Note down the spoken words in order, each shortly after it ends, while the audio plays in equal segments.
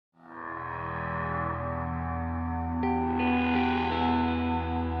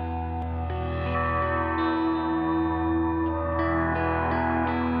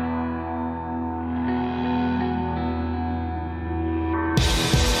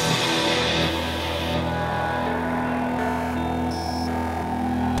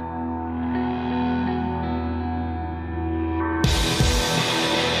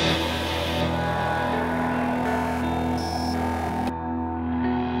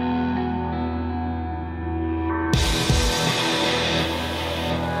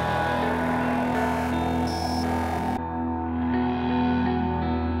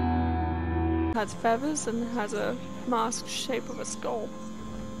has feathers and has a mask shape of a skull.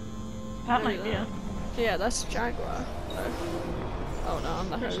 That might be it. Yeah, that's Jaguar. Oh no, I'm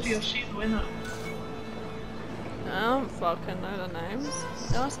the There's host. DLC though, isn't it? I don't fucking know the names.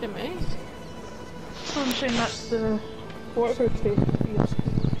 You're asking me? So I'm saying that's the Waterford face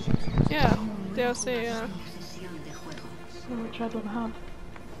DLC. Yeah, DLC, yeah. Which I don't have.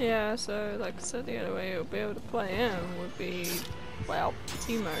 Yeah, so like I said, the only way you'll be able to play in would be, well,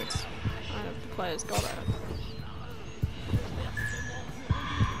 team modes. And if the players got it.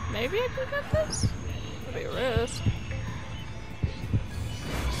 Maybe I could get this? That'd be a risk.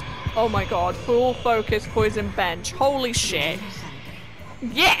 Oh my god, full focus poison bench. Holy shit.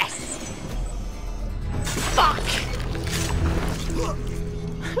 Yes! Fuck!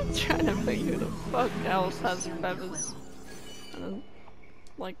 I'm trying to think who the fuck else has feathers. And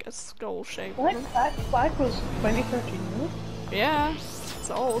like a skull shape. Black Flag was 2013, no? Yeah, it's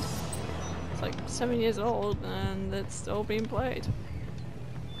old. It's like 7 years old and it's still being played.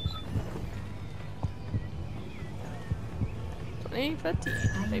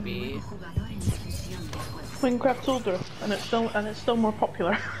 Maybe. Minecraft's older and it's still more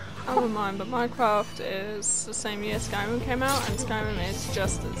popular. I don't mind, but Minecraft is the same year Skyrim came out, and Skyrim is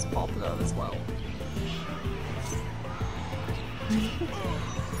just as popular as well.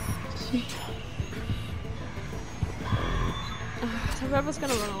 The river's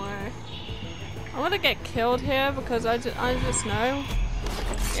gonna run away. I'm gonna get killed here because I just know.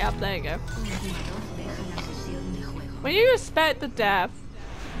 Yep, there you go. When you respect the death,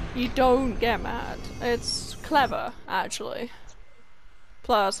 you don't get mad. It's clever, actually.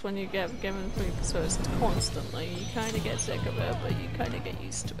 Plus, when you get given 3 pursuits constantly, you kind of get sick of it, but you kind of get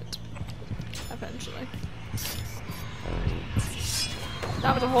used to it. Eventually.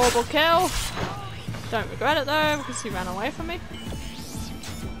 That was a horrible kill. Don't regret it though, because he ran away from me.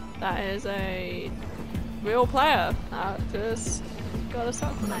 That is a real player. That just got us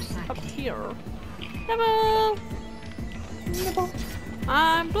up tier. Nibble! Nibble!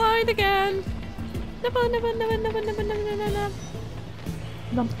 I'm blind again! Nibble, nibble, nibble, nibble, nibble, nibble, nibble, nibble.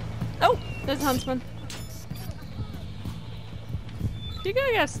 No. Oh! There's a huntsman. You're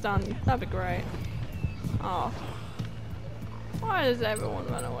gonna get stunned. That'd be great. Oh. Why does everyone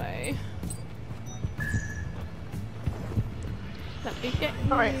run away? Let me get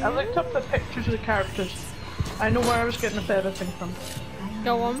Alright, I looked up the pictures of the characters. I know where I was getting the feather thing from.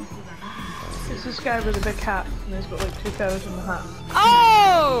 Go on. It's this guy with a big hat, and he's got like 2,000 in the hat.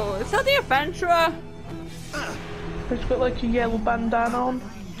 Oh! Is that the adventurer? He's got like a yellow bandana on.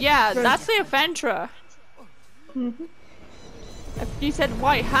 Yeah, that's the adventurer. Mm-hmm. If you said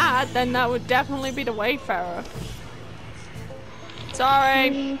white hat, then that would definitely be the wayfarer.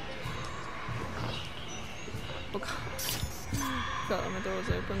 Sorry. Got my doors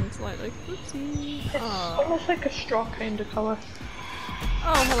open slightly. Oopsie. It's almost like a straw kind of colour.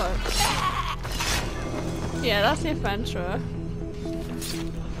 Oh, hello. Yeah, that's the adventurer.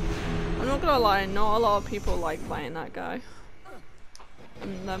 I'm not gonna lie, not a lot of people like playing that guy.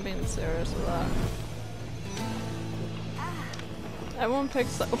 I'm being serious with that. Everyone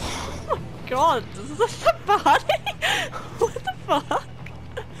picks that. Oh my god, is this a body? What the fuck?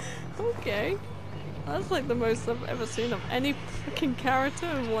 Okay. That's like the most I've ever seen of any freaking character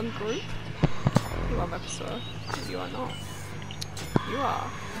in one group. You are Mephisora. You are not. You are.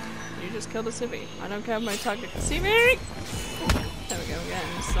 You just killed a civvy. I don't care if my target can see me! There we go, we're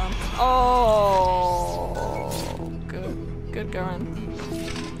getting stunned. Oh, good. Good going.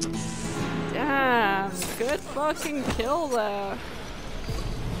 Damn, good fucking kill there.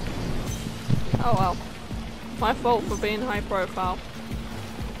 Oh well. My fault for being high profile.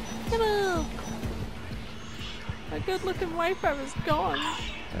 Hello! A good looking wayfarer's gone.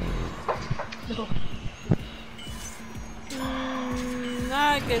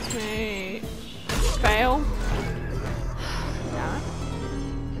 That gives me fail. Damn it.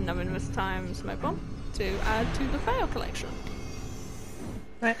 Another missed time smoke bomb to add to the fail collection.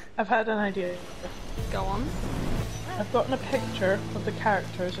 Right, I've had an idea. Go on. I've gotten a picture of the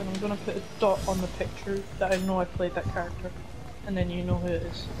characters and I'm going to put a dot on the picture that I know I played that character. And then you know who it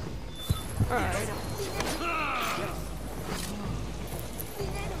is. Alright.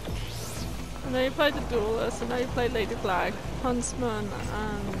 And now you played the Duelist, and now you played Lady Flag, Huntsman,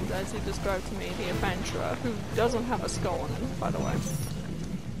 and as you described to me, the Adventurer, who doesn't have a skull on him, by the way.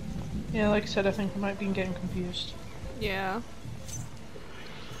 Yeah, like I said, I think I might be getting confused. Yeah.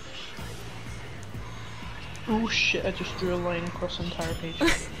 Oh shit, I just drew a line across the entire page.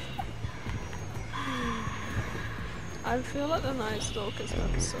 I feel like the Night Stalker's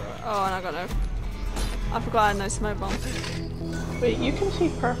Mephisora. Oh, and I got no. I forgot I had no smoke bomb. Wait, you can see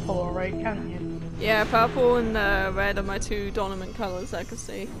purple alright, can't you? Yeah, purple and red are my two dominant colours I can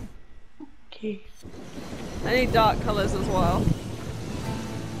see. Okay. I need dark colours as well.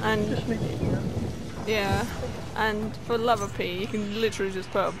 And Just making sure. yeah, and for Lover P, you can literally just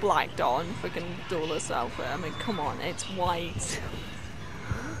put a black dot on freaking Duelist outfit. I mean, come on, it's white.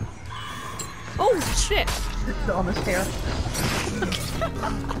 Oh shit! It's on his hair.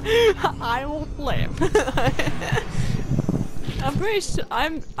 I will flip. I'm pretty sure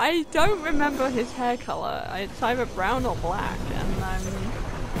I don't remember his hair color. It's either brown or black, and I'm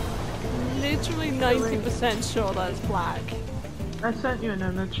literally 90% sure that's black. I sent you an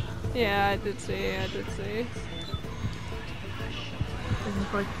image. Yeah, I did see. And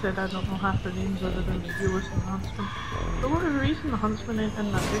like I said, I don't know half the names other than the viewers and the Huntsman. For whatever reason, the Huntsman ain't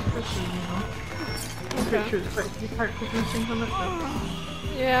in that picture, so you know. I'm pretty sure there's quite a few characters missing from it, but...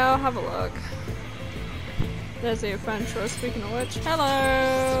 Yeah, I'll have a look. There's the adventurer, speaking of which.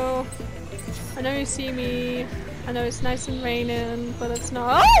 Hello! I know you see me. I know it's nice and raining, but it's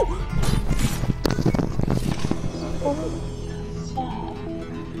not. Oh!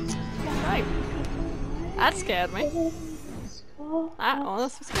 Right. That scared me. That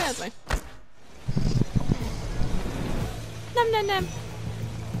honestly scared me. Num num num.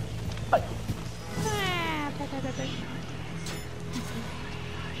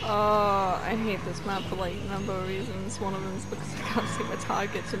 Oh, I hate this map for like a number of reasons. One of them is because I can't see my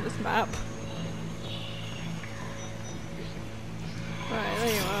targets in this map. Right,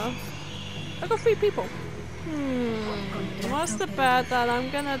 there you are. I got 3 people. What's the bet that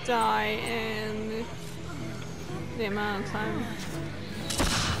I'm gonna die in the amount of time?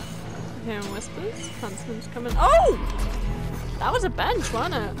 Hearing whispers. Huntsman's coming. Oh! That was a bench,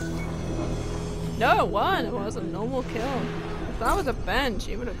 wasn't it? No, it wasn't. It was a normal kill. If that was a bench,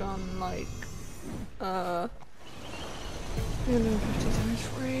 he would have gone like 350 times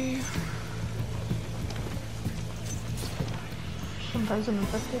free.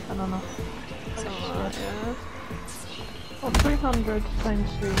 1050? I don't know. So, yeah. Well, 300 times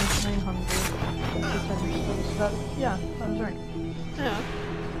 3 is 900. 50 times 3 is that. Yeah, that was right. Yeah.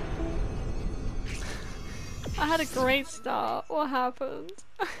 I had a great start. What happened?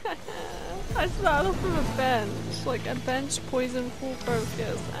 I started off with a bench, like a bench poison full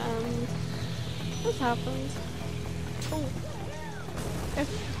focus, and what happened? Oh.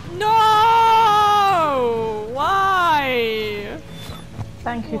 No! Why?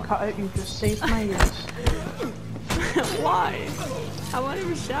 Thank you, cut out. You just saved my ears. Why? I wasn't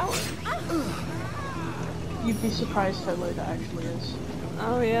even shouting. You'd be surprised how loud it actually is.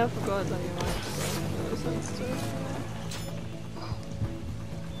 Oh yeah, I forgot that you might be sensitive.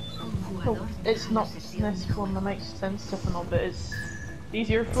 Well, it's not necessarily on the mic's sensitive and all, but it's these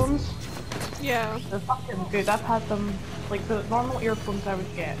earphones. Yeah. They're fucking good. I've had them, like the normal earphones I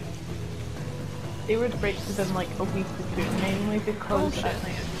would get. They would break within like a week or two, mainly because at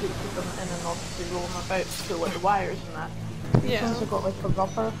night I put them in and obviously roll them about to like the wires and that. These Yeah. ones have got like a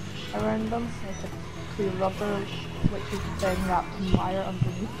rubber around them, like a clear rubber, which is then wrapped in wire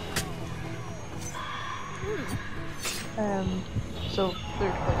underneath. So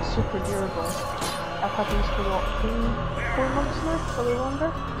they're like super durable. I've had these for what, 4 months now, probably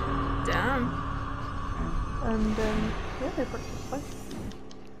longer. Damn. And yeah, they work just fine.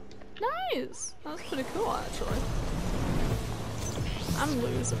 Nice! That's pretty cool actually. I'm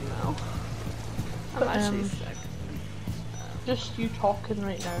losing now. I'm But, actually sick. Just you talking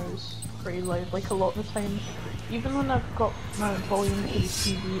right now is pretty loud. Like a lot of the time, even when I've got my volume to the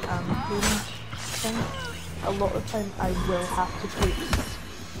TV and the phone thing, a lot of the time I will have to put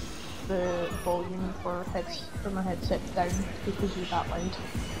the volume for my headset down because you're that loud.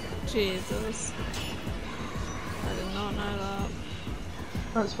 Jesus. I did not know that.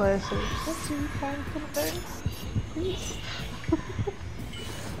 That's why I say, let's see, try and put it down, please.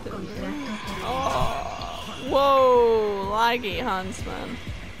 Oh, whoa, laggy Huntsman.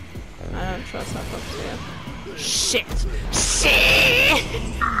 I don't trust that puppeteer. Shit! Shit!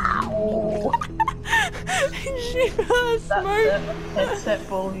 She put a smoke. That headset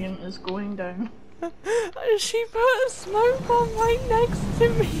volume is going down. She put a smoke bomb right next to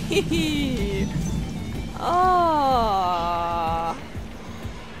me. Oh.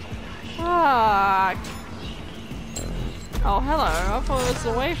 Fuck. Oh, hello. I thought it was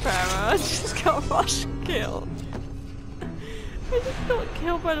the Wayfarer. I just got rush killed. I just got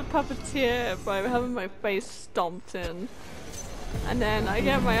killed by the puppeteer by having my face stomped in. And then I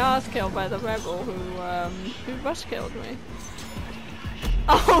get my ass killed by the rebel who rush killed me.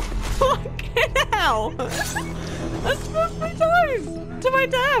 Oh, fucking hell! That's supposed to be times to my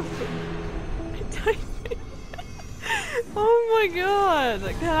death! I don't Oh my god!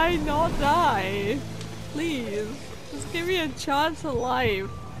 Can I not die? Please. Just give me a chance at life.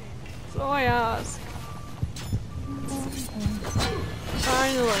 That's all I ask.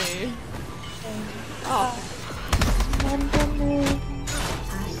 Finally. Oh.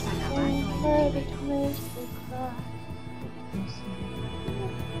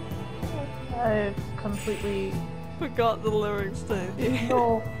 I've completely... Forgot the lyrics, didn't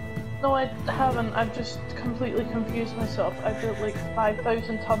you? No, I haven't. I've just completely confused myself. I built like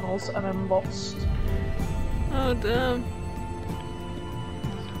 5,000 tunnels and I'm lost. Oh damn.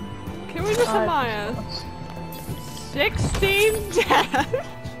 Can we just admire 16 deaths?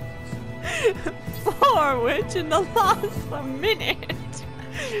 For which in the last minute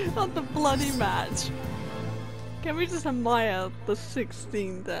of the bloody match. Can we just admire the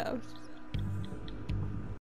 16 deaths?